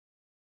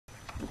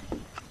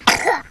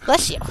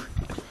Bless you.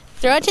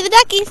 Throw it to the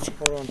duckies.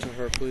 Hold on to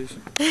her, please.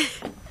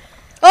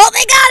 Oh,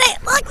 they got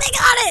it! Look, they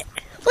got it!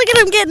 Look at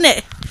them getting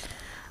it.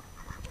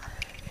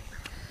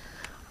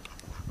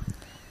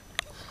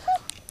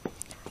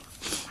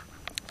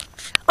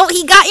 Oh,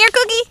 he got your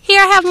cookie?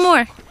 Here, I have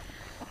more.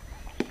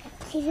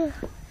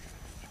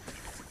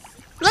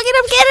 Look at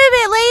him getting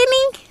it,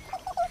 Lainey.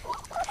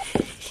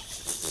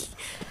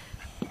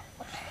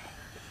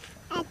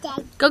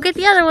 Go get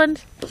the other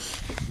ones.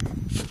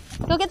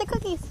 Go get the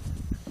cookies.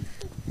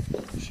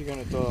 She's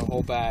gonna throw the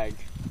whole bag.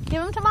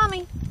 Give them to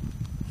mommy.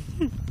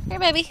 Here,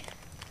 baby.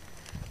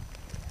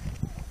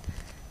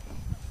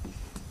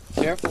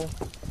 Careful.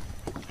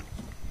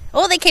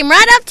 Oh, they came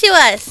right up to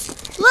us.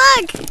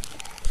 Look.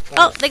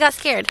 Oh, they got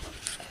scared.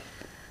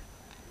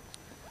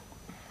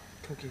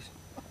 Cookies.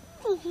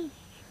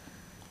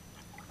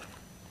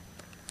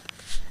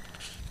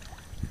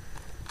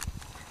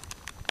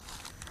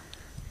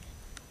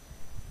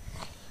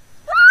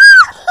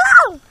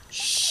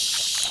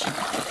 Shh.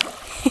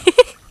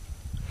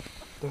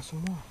 There's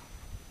some more.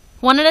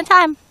 One at a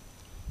time.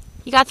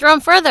 You gotta throw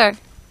them further.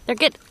 They're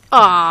good.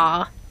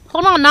 Aw.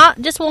 Hold on,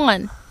 not just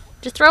one.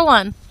 Just throw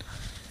one.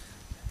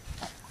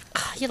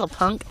 You little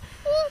punk.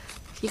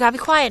 You gotta be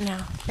quiet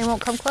now. They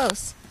won't come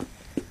close.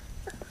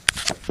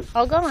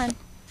 All gone.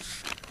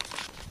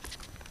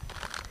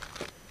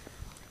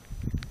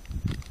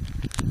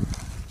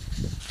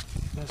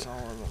 That's all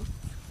of them.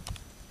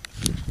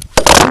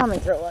 Let me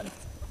throw one.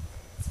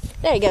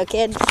 There you go,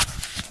 kid.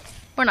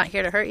 We're not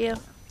here to hurt you.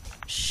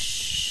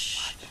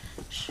 Shh.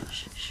 Shh.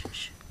 Shh.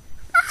 Shh.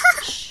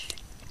 Shh.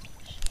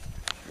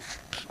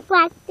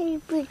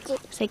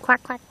 Say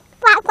quack quack.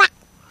 Quack quack.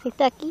 Say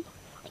ducky.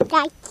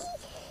 Ducky.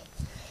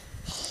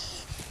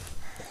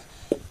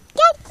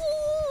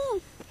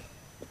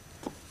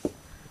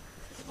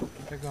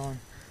 They're gone.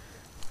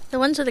 The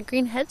ones with the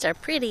green heads are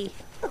pretty.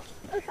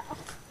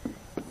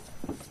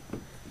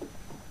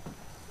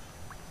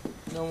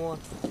 No more.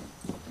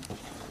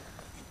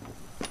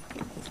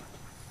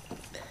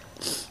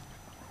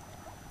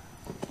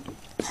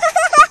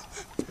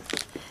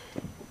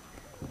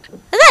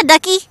 Is that a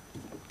ducky? Is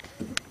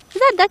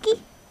that a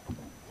ducky?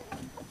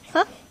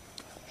 Huh?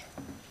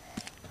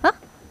 Huh?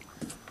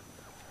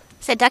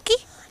 Say ducky?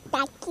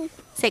 Ducky.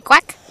 Say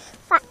quack?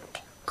 Quack.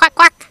 Quack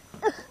quack.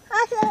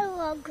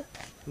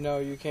 No,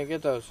 you can't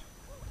get those.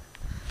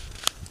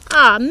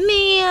 Aw,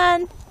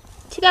 man.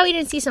 Too bad we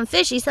didn't see some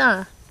fishies,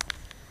 huh?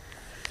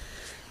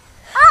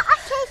 Oh, I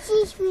can't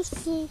see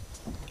fishy.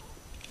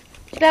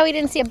 Too bad we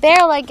didn't see a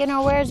bear like in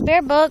our Where's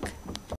Bear book.